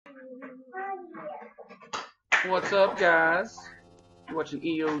What's up, guys? You're watching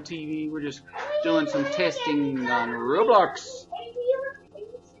EOTV. We're just doing some testing on Roblox.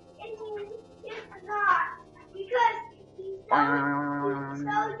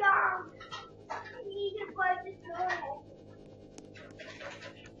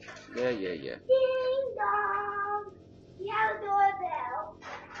 Yeah. Ding dong. We have a doorbell.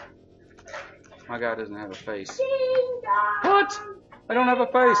 My guy doesn't have a face. Ding dong. What? I don't have a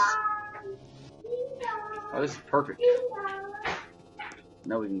face. Ding dong. Oh, this is perfect. Ding dong.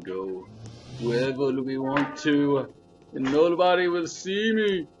 Now we can go wherever we want to, and nobody will see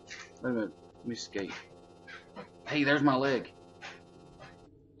me. Wait a minute. Let me skate. Hey, there's my leg.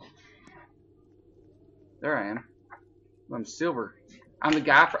 There I am. I'm silver. I'm the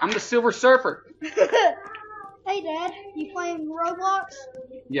guy. I'm the Silver Surfer. Hey, Dad, you playing Roblox?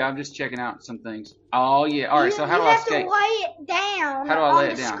 Yeah, I'm just checking out some things. Oh yeah. All right. So how do I skate? You have to lay it down. How do I lay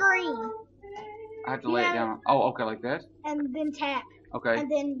it the down? Screen. I have to lay it down. Oh, okay, like that. And then tap. Okay. And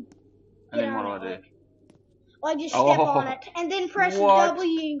then. And then what do I do? Like just step on it, and then press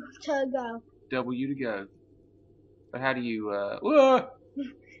W to go. W to go. But how do you? Whoa!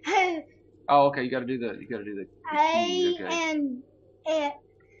 Oh, okay. You got to do the. You got to do the. A okay.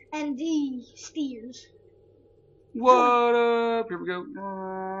 and D steers. What up? Here we go.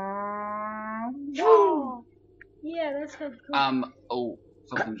 Oh. Yeah, that's so cool. Oh,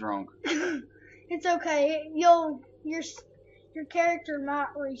 something's wrong. It's okay. Your character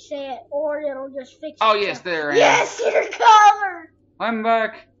might reset, or it'll just fix it. Oh yes, there I am. Yes, you're covered. I'm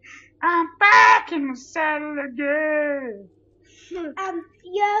back. I'm back in the saddle again. Yeah.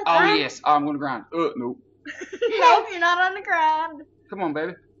 Oh yes. Oh, I'm gonna grind. Nope. Nope, you're not on the ground. Come on,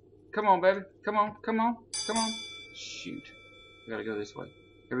 baby. Come on, baby. Come on. Come on. Come on. Shoot. We gotta go this way.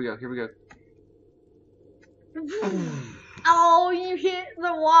 Here we go. Here we go. Oh, you hit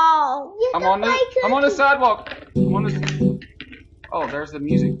the wall. I'm on the sidewalk. I'm on the. Oh, there's the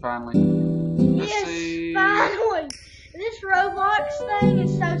music finally. Let's see. Finally. This Roblox thing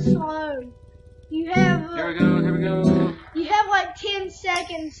is so slow. You have. Here we go. Here we go. You have like 10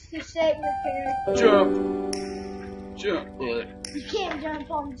 seconds to set your character. Jump. Yeah. You can't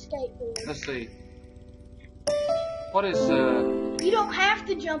jump on the skateboard. Let's see. What is You don't have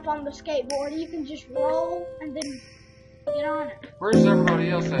to jump on the skateboard. You can just roll and then get on it. Where's everybody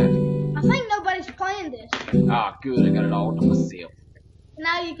else at? I think nobody's playing this. Ah, good. I got it all to myself.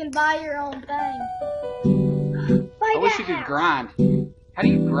 Now you can buy your own thing. I wish you could grind. How do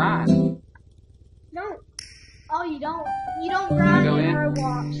you grind? No. Oh, you don't. You don't grind go in in?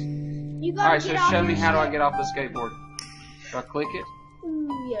 Roblox. You gotta Alright, so get off show me your how do I get off the skateboard? Do I click it? Ooh,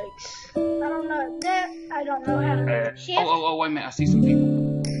 yikes. I don't know. I don't know how to do it. Shift. Oh, wait a minute. I see some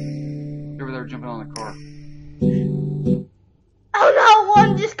people. Over there jumping on the car. Oh no,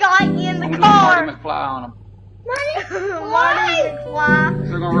 one just got in the I'm gonna car. Marty McFly on them. Marty McFly.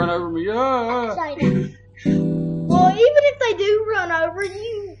 They're gonna run over me. Ah. Well, even if they do run over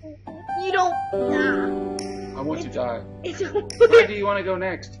you, you don't die. I want to die. It's Where do you want to go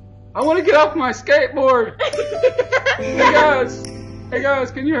next? I want to get off my skateboard. Hey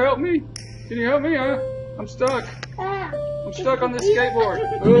guys, can you help me? Can you help me? I'm stuck. I'm stuck on this skateboard.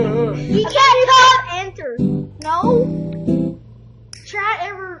 You can't tap enter. No. Try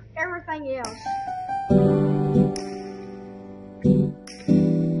everything else.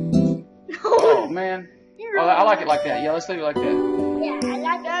 Oh man. Oh, I like it like that. Yeah, let's leave it like that. Yeah, I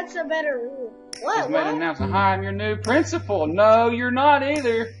like that's a better rule. Just made an announcement. Hi, I'm your new principal. No, you're not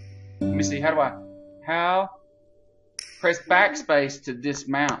either. Let me see. How? Press backspace to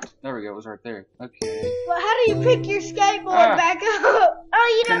dismount. There we go. It was right there. Okay. Well, how do you pick your skateboard back up? Oh,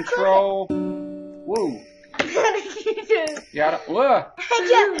 you don't Control. Whoa. How did you do? Yeah. Whoa.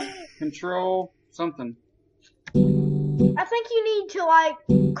 Control something. I think you need to like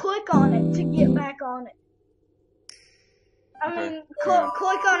click on it to get back on it. I mean,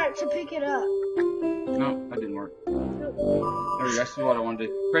 click on it to pick it up. No, that didn't work. There we go. That's what I want to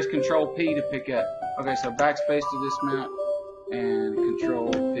do. Press Control P to pick up. Okay, so backspace to dismount and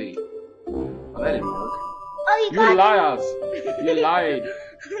Control P. Oh, that didn't work. Oh, You liars! You lied.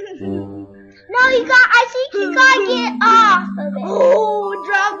 No, I think you gotta get off of it. Oh,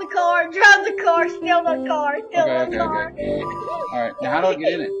 drive the car, steal the car, Okay. Alright, now how do I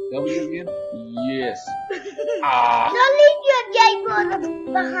get in it? W again? Yes. Don't leave your skateboard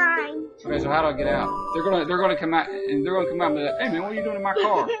behind. Okay, so how do I get out? They're gonna come out and be like, hey man, what are you doing in my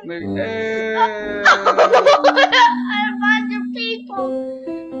car? Like, hey. A bunch of people.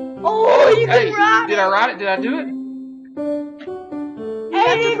 Oh, you can ride it. Did I ride it? Did I do it? You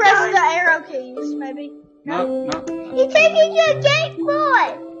have to press the arrow keys, maybe. No. You're taking your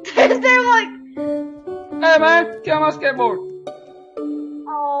skateboard. They're like, Hey man, get on my skateboard.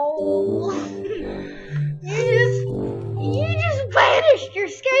 Oh. You just vanished your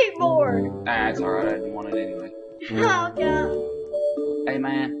skateboard. Ah, it's alright, I didn't want it anyway. Oh god. Hey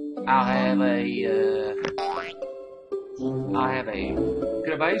man, I'll have a,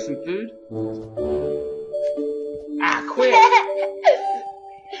 could I buy you some food? Ah, quit!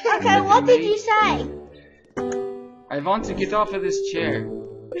 Okay, what did you say? I want to get off of this chair.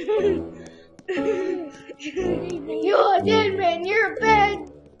 You're a dead man, you're a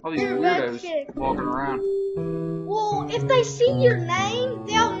bad. All these You're a bad weirdos kid. walking around. Well, if they see your name,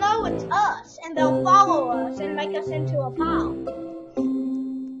 they'll know it's us, and they'll follow us and make us into a pile.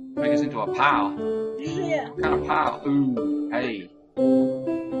 Make us into a pile. Yeah. What kind of pile? Ooh, hey.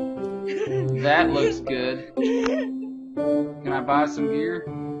 That looks good. Can I buy some gear?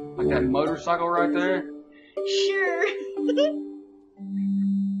 Like that motorcycle right there? Sure.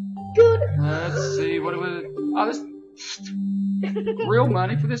 Good. Let's see, what do we... Oh, this... Real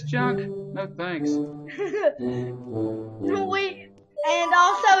money for this junk? No thanks. And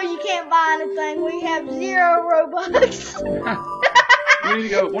also you can't buy anything. We have 0 Robux. We need to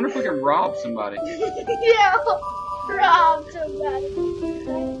go... wonder if we can rob somebody. Yeah. Rob somebody.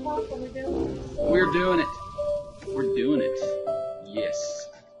 We're doing it. We're doing it. Yes.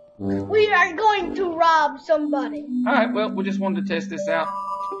 We are going to rob somebody. Alright, well, we just wanted to test this out.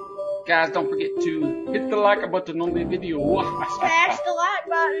 Guys, don't forget to hit the like button on the video. Smash the like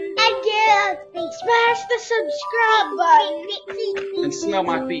button. And yeah, Smash the subscribe button. And smell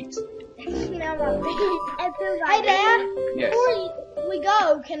my feet. Smell my feet. it feels Hey, like Dad. Yes. Before we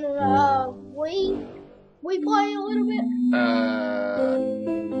go, can we play a little bit?